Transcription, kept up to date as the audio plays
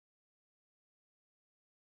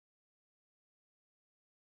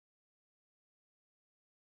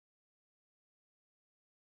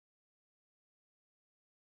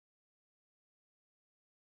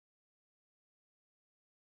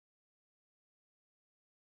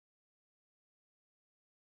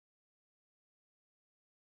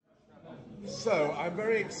So, I'm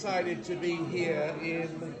very excited to be here in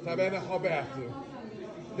Taberna, Roberto.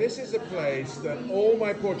 This is a place that all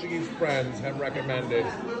my Portuguese friends have recommended.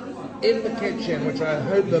 In the kitchen, which I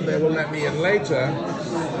hope that they will let me in later,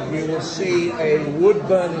 we will see a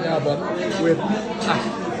wood-burning oven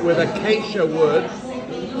with acacia wood.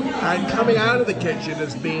 And coming out of the kitchen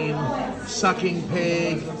has been sucking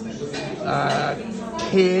pig,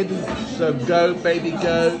 kid, so goat, baby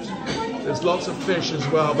goat. There's lots of fish as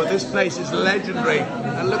well, but this place is legendary.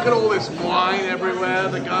 And look at all this wine everywhere,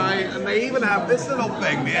 and they even have this little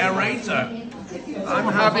thing, the aerator.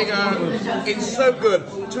 I'm having it's so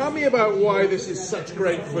good. Tell me about why this is such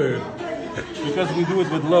great food. Because we do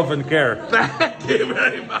it with love and care. Thank you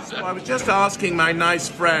very much. Well, I was just asking my nice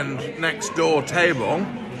friend next door table,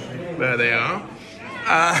 there they are,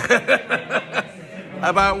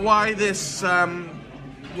 about why this,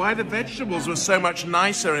 why the vegetables were so much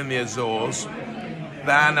nicer in the Azores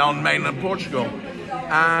than on mainland Portugal.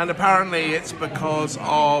 And apparently it's because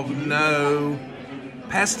of no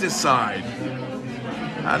pesticide.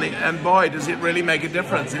 And boy, does it really make a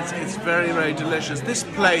difference. It's very, very delicious. This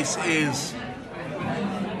place is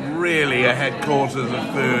really a headquarters of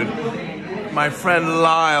food. My friend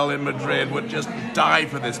Lyle in Madrid would just die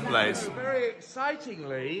for this place. Very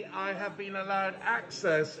excitingly, I have been allowed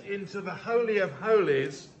access into the Holy of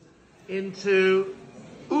Holies, into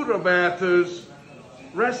Roberto's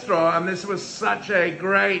restaurant, and this was such a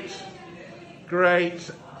great,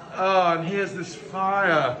 oh, and here's this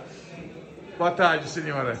fire. Boa tarde,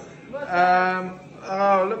 signore.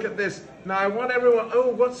 Oh, look at this. Now I want everyone, oh,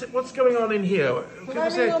 what's going on in here?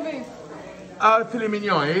 Filet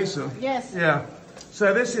mignon, isso? Yes. Yeah.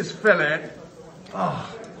 So this is fillet. Oh,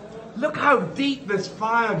 look how deep this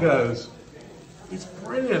fire goes. It's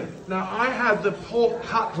brilliant. Now I had the pork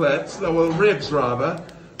cutlets, or ribs rather,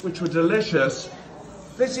 which were delicious.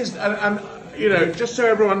 This is, and you know, just so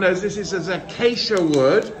everyone knows, this is acacia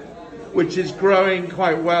wood, which is growing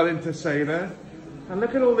quite well in Terceira. And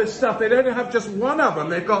look at all this stuff. They don't have just one of them,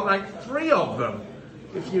 they've got like 3 of them,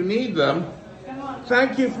 if you need them.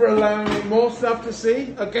 Thank you for allowing me more stuff to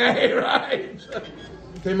see. Okay, right.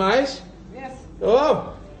 Tem mais? Yes.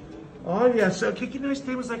 Oh, yes. So, que nós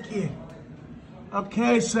temos aqui?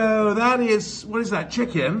 Okay, so that is, what is that,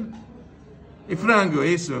 chicken? E frango,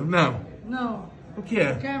 isso? No. No.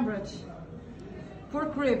 Okay. Cambridge.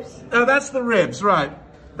 Pork ribs. Oh, that's the ribs, right.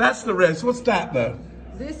 That's the ribs. What's that, though?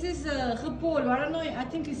 This is repolho. I don't know. I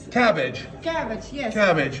think it's Cabbage. Cabbage, yes.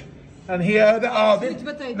 Cabbage. And here, Sweet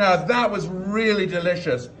potatoes. now that was really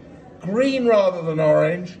delicious. Green rather than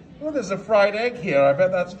orange. Oh, there's a fried egg here. I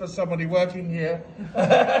bet that's for somebody working here.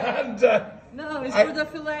 And, no, it's for the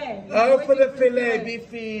fillet. Oh, for the fillet,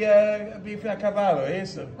 bife a cavallo,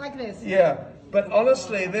 isso? Like this. Yeah, but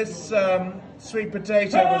honestly, this sweet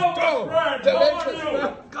potato was delicious.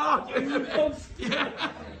 Oh, God, yeah.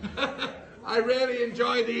 I really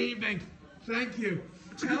enjoyed the evening. Thank you.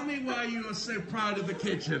 Tell me why you are so proud of the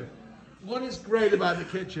kitchen. What is great about the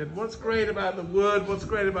kitchen? What's great about the wood? What's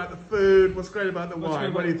great about the food? What's great about the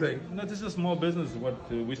wine? What do you think? No, this is a small business.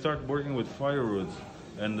 We started working with firewoods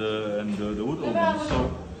and the wood ovens.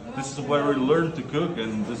 So this is where we learn to cook,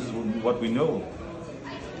 and this is what we know.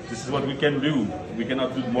 This is what we can do. We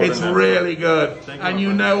cannot do more than that. It's really good. And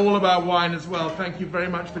you know all about wine as well. Thank you very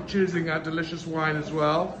much for choosing that delicious wine as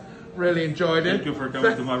well. Really enjoyed it. Thank you for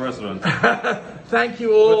coming to my restaurant. Thank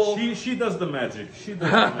you all. But she does the magic. She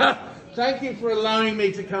does the magic. Thank you for allowing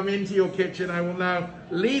me to come into your kitchen. I will now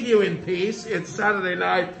leave you in peace. It's Saturday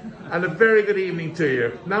night, and a very good evening to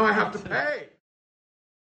you. Now I have to pay.